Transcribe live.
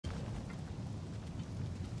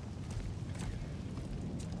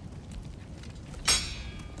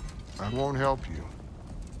I won't help you.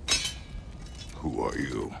 Who are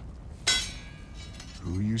you?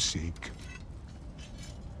 Who you seek,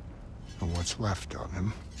 and what's left of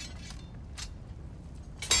him.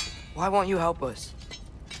 Why won't you help us?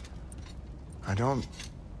 I don't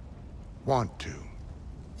want to.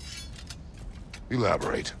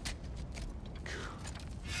 Elaborate.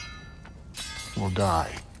 We'll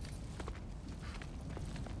die.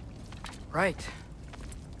 Right.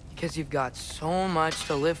 Because you've got so much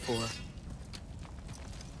to live for.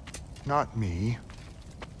 Not me.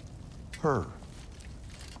 Her.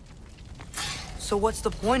 So what's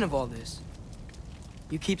the point of all this?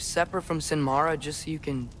 You keep separate from Sinmara just so you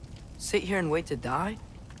can sit here and wait to die?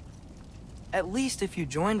 At least if you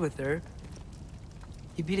joined with her,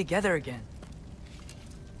 you'd be together again.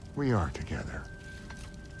 We are together.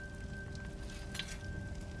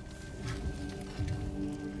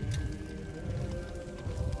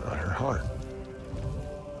 Got her heart.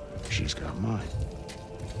 She's got mine.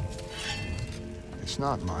 It's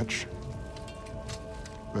not much,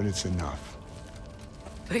 but it's enough.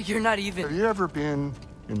 But you're not even... Have you ever been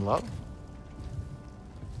in love?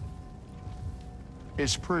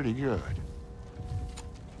 It's pretty good.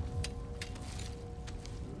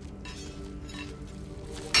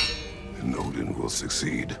 And Odin will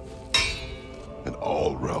succeed. And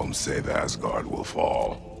all realms save Asgard will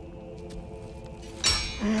fall.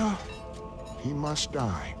 Yeah, he must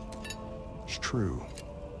die. It's true.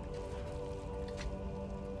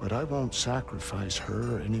 But I won't sacrifice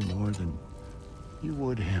her any more than you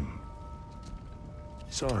would him.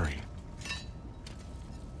 Sorry.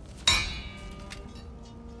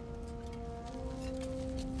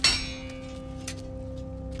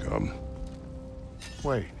 Come.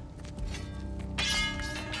 Wait.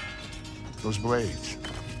 Those blades.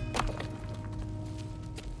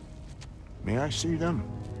 May I see them?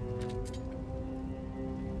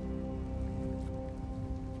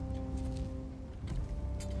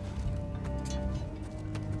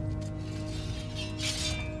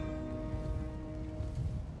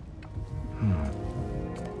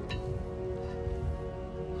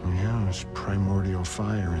 Yeah, there's primordial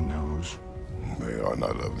fire in those. They are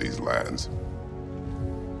not of these lands.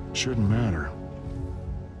 Shouldn't matter.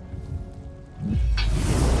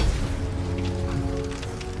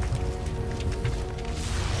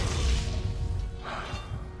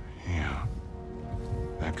 Yeah,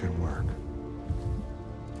 that could work.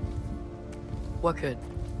 What could?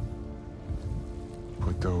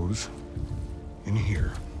 Put those in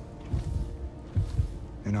here,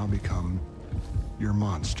 and I'll become your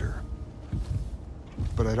monster.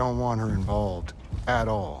 But I don't want her involved at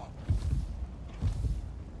all.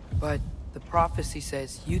 But the prophecy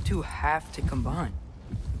says you two have to combine.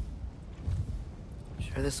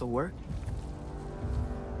 Sure this'll work?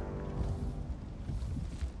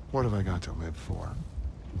 What have I got to live for?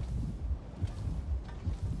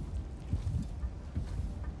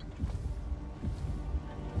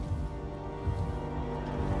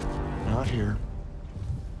 Not here.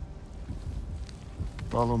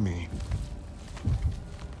 Follow me.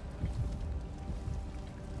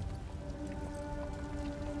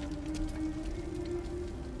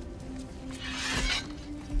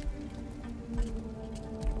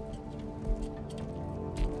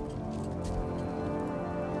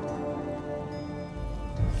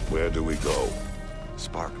 Where do we go?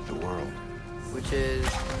 Spark of the world. Which is...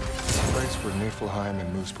 The place where Niflheim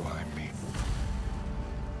and Muspelheim meet.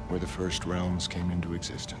 Where the first realms came into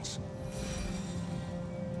existence.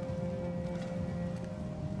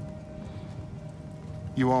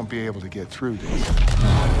 You won't be able to get through this.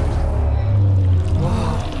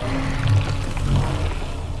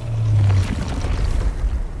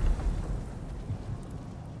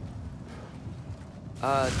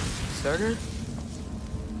 Surtur?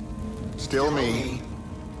 Still me.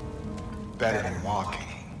 Better than walking.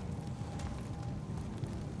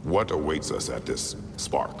 What awaits us at this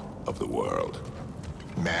spark of the world?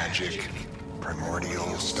 Magic,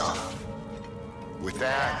 primordial stuff. With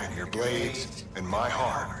that and your blades and my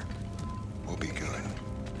heart, we'll be good.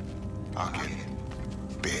 I'll get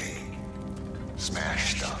big.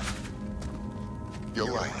 Smash stuff.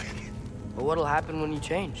 You'll like it. But what'll happen when you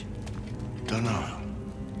change? Dunno.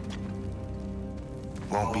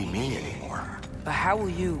 Won't be me anymore. But how will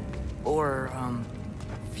you, or,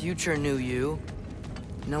 future new you,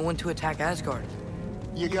 know when to attack Asgard?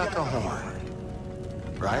 You got the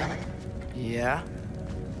horn, right? Yeah?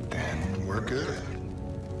 Then we're good.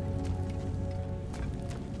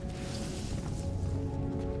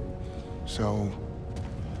 So,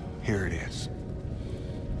 here it is.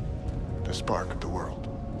 The spark of the world.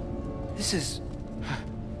 This is...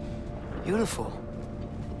 beautiful.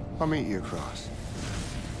 I'll meet you across.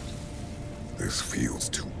 This feels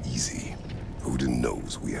too easy. Odin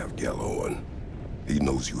knows we have Gjallarhorn. He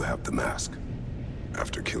knows you have the mask.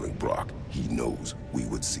 After killing Brock, he knows we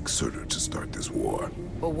would seek Surtur to start this war.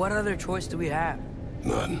 But what other choice do we have?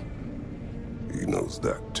 None. He knows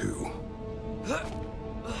that too.